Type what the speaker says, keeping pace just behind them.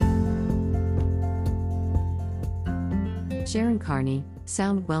Sharon Carney,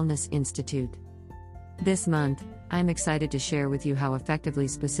 Sound Wellness Institute. This month, I'm excited to share with you how effectively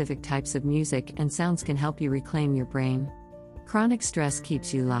specific types of music and sounds can help you reclaim your brain. Chronic stress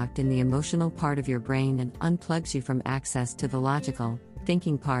keeps you locked in the emotional part of your brain and unplugs you from access to the logical,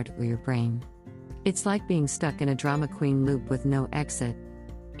 thinking part of your brain. It's like being stuck in a drama queen loop with no exit.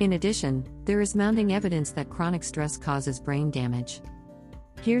 In addition, there is mounting evidence that chronic stress causes brain damage.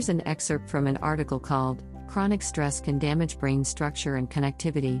 Here's an excerpt from an article called Chronic Stress Can Damage Brain Structure and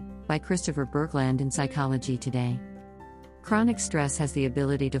Connectivity by Christopher Bergland in Psychology Today. Chronic stress has the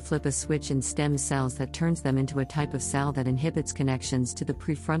ability to flip a switch in stem cells that turns them into a type of cell that inhibits connections to the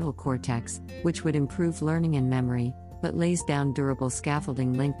prefrontal cortex, which would improve learning and memory, but lays down durable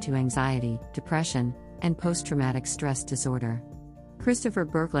scaffolding linked to anxiety, depression, and post-traumatic stress disorder. Christopher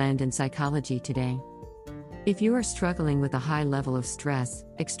Bergland in Psychology Today. If you are struggling with a high level of stress,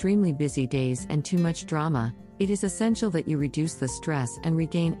 extremely busy days, and too much drama, it is essential that you reduce the stress and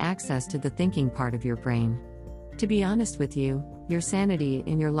regain access to the thinking part of your brain. To be honest with you, your sanity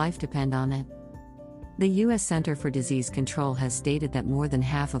and your life depend on it. The U.S. Center for Disease Control has stated that more than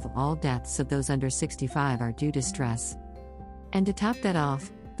half of all deaths of those under 65 are due to stress. And to top that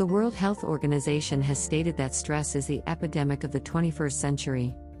off, the World Health Organization has stated that stress is the epidemic of the 21st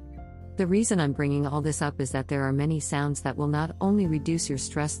century. The reason I'm bringing all this up is that there are many sounds that will not only reduce your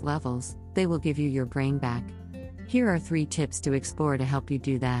stress levels, they will give you your brain back. Here are 3 tips to explore to help you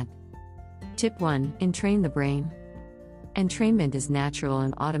do that. Tip 1. Entrain the brain. Entrainment is natural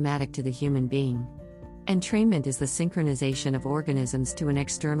and automatic to the human being. Entrainment is the synchronization of organisms to an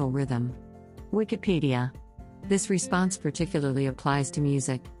external rhythm. Wikipedia. This response particularly applies to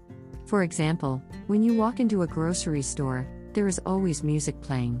music. For example, when you walk into a grocery store, there is always music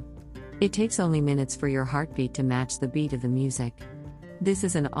playing. It takes only minutes for your heartbeat to match the beat of the music. This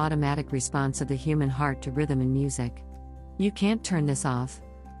is an automatic response of the human heart to rhythm and music. You can't turn this off.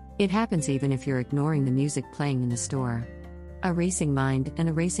 It happens even if you're ignoring the music playing in the store. A racing mind and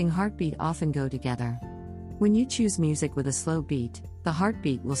a racing heartbeat often go together. When you choose music with a slow beat, the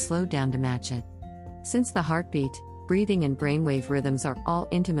heartbeat will slow down to match it. Since the heartbeat, breathing and brainwave rhythms are all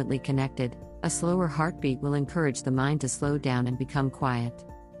intimately connected, a slower heartbeat will encourage the mind to slow down and become quiet.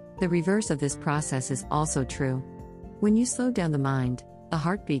 The reverse of this process is also true. When you slow down the mind, the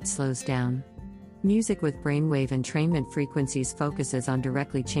heartbeat slows down. Music with brainwave entrainment frequencies focuses on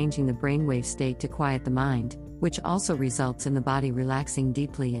directly changing the brainwave state to quiet the mind, which also results in the body relaxing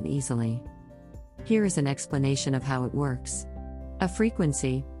deeply and easily. Here is an explanation of how it works. A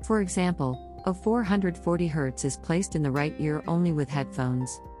frequency, for example, of 440 Hz is placed in the right ear only with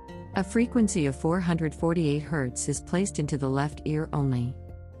headphones. A frequency of 448 Hz is placed into the left ear only.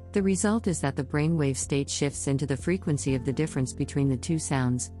 The result is that the brainwave state shifts into the frequency of the difference between the two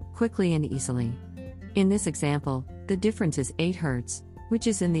sounds, quickly and easily. In this example, the difference is 8 Hz, which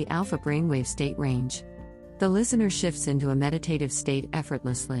is in the alpha brainwave state range. The listener shifts into a meditative state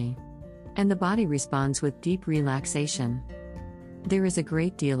effortlessly. And the body responds with deep relaxation. There is a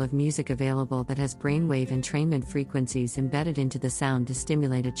great deal of music available that has brainwave entrainment frequencies embedded into the sound to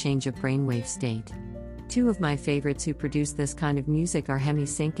stimulate a change of brainwave state. 2 of my favorites who produce this kind of music are Hemi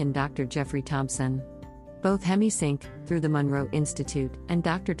Sync and Dr. Jeffrey Thompson. Both Hemi Sync, through the Monroe Institute, and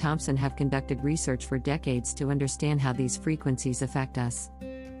Dr. Thompson have conducted research for decades to understand how these frequencies affect us.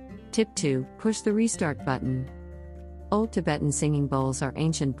 Tip 2. Push the restart button. Old Tibetan singing bowls are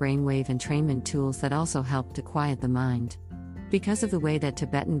ancient brainwave entrainment tools that also help to quiet the mind. Because of the way that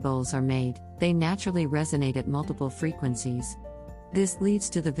Tibetan bowls are made, they naturally resonate at multiple frequencies. This leads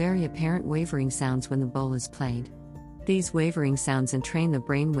to the very apparent wavering sounds when the bowl is played. These wavering sounds entrain the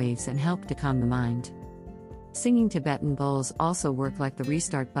brain waves and help to calm the mind. Singing Tibetan bowls also work like the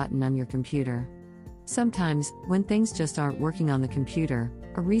restart button on your computer. Sometimes, when things just aren't working on the computer,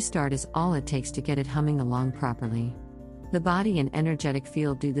 a restart is all it takes to get it humming along properly. The body and energetic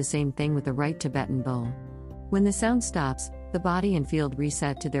field do the same thing with the right Tibetan bowl. When the sound stops, the body and field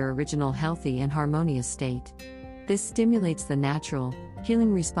reset to their original healthy and harmonious state. This stimulates the natural,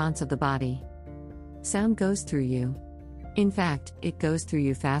 healing response of the body. Sound goes through you. In fact, it goes through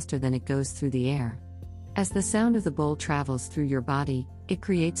you faster than it goes through the air. As the sound of the bowl travels through your body, it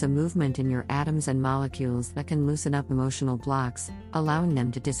creates a movement in your atoms and molecules that can loosen up emotional blocks, allowing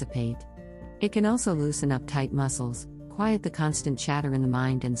them to dissipate. It can also loosen up tight muscles, quiet the constant chatter in the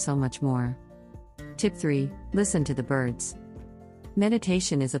mind, and so much more. Tip 3. Listen to the birds.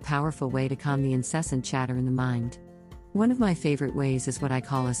 Meditation is a powerful way to calm the incessant chatter in the mind. One of my favorite ways is what I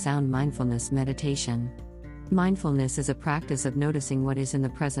call a sound mindfulness meditation. Mindfulness is a practice of noticing what is in the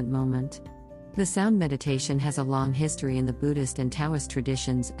present moment. The sound meditation has a long history in the Buddhist and Taoist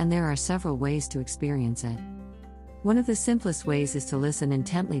traditions, and there are several ways to experience it. One of the simplest ways is to listen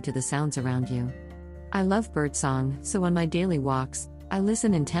intently to the sounds around you. I love birdsong, so on my daily walks, I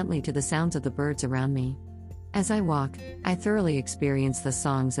listen intently to the sounds of the birds around me. As I walk, I thoroughly experience the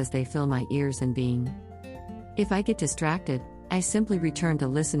songs as they fill my ears and being. If I get distracted, I simply return to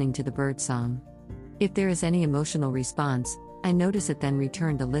listening to the birdsong. If there is any emotional response, I notice it, then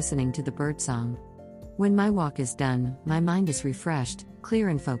return to listening to the birdsong. When my walk is done, my mind is refreshed, clear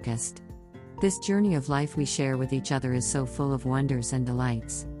and focused. This journey of life we share with each other is so full of wonders and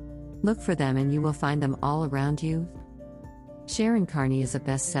delights. Look for them and you will find them all around you. Sharon Carney is a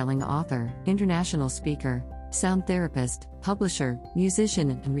best-selling author, international speaker, sound therapist, publisher, musician,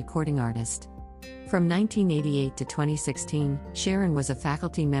 and recording artist. From 1988 to 2016, Sharon was a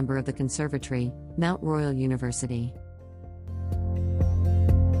faculty member of the Conservatory, Mount Royal University.